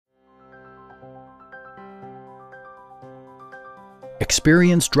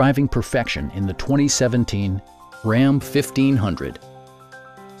Experience driving perfection in the 2017 Ram 1500.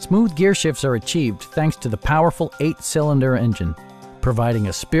 Smooth gear shifts are achieved thanks to the powerful 8-cylinder engine, providing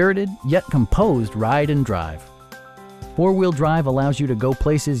a spirited yet composed ride and drive. Four-wheel drive allows you to go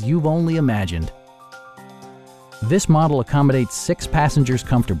places you've only imagined. This model accommodates 6 passengers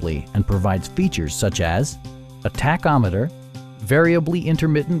comfortably and provides features such as a tachometer, variably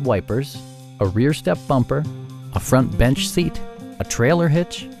intermittent wipers, a rear step bumper, a front bench seat, a trailer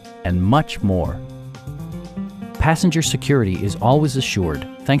hitch, and much more. Passenger security is always assured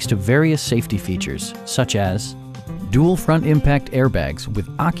thanks to various safety features such as dual front impact airbags with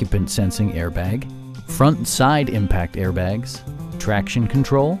occupant sensing airbag, front and side impact airbags, traction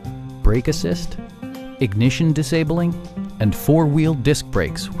control, brake assist, ignition disabling, and 4-wheel disc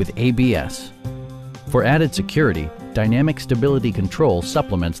brakes with ABS. For added security, dynamic stability control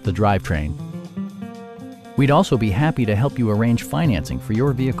supplements the drivetrain. We'd also be happy to help you arrange financing for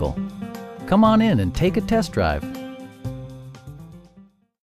your vehicle. Come on in and take a test drive.